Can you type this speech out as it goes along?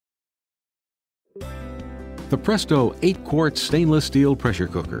The Presto 8-quart stainless steel pressure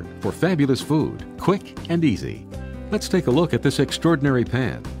cooker for fabulous food, quick and easy. Let's take a look at this extraordinary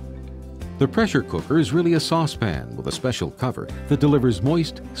pan. The pressure cooker is really a saucepan with a special cover that delivers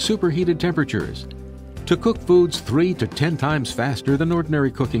moist, superheated temperatures to cook foods 3 to 10 times faster than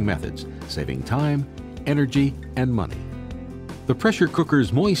ordinary cooking methods, saving time, energy, and money. The pressure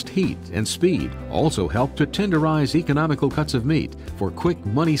cooker's moist heat and speed also help to tenderize economical cuts of meat for quick,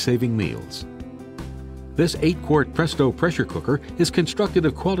 money-saving meals. This 8-quart Presto pressure cooker is constructed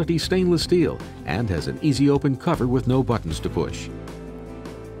of quality stainless steel and has an easy open cover with no buttons to push.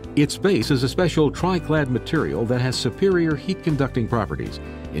 Its base is a special tri-clad material that has superior heat-conducting properties,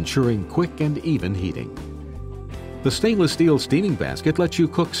 ensuring quick and even heating. The stainless steel steaming basket lets you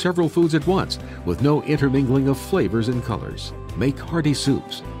cook several foods at once with no intermingling of flavors and colors. Make hearty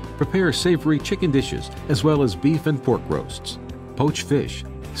soups, prepare savory chicken dishes as well as beef and pork roasts, poach fish,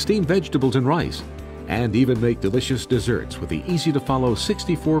 steam vegetables and rice, and even make delicious desserts with the easy-to-follow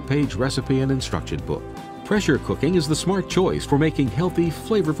 64-page recipe and instruction book. Pressure cooking is the smart choice for making healthy,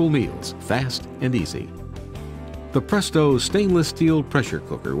 flavorful meals, fast and easy. The Presto stainless steel pressure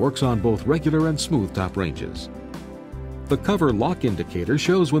cooker works on both regular and smooth top ranges. The cover lock indicator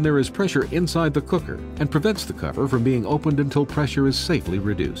shows when there is pressure inside the cooker and prevents the cover from being opened until pressure is safely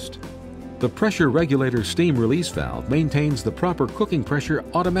reduced. The pressure regulator steam release valve maintains the proper cooking pressure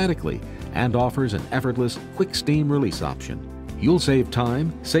automatically and offers an effortless, quick steam release option. You'll save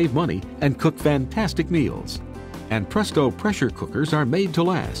time, save money, and cook fantastic meals. And Presto pressure cookers are made to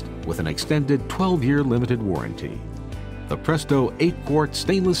last with an extended 12-year limited warranty. The Presto 8-quart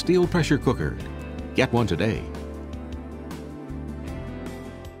stainless steel pressure cooker. Get one today.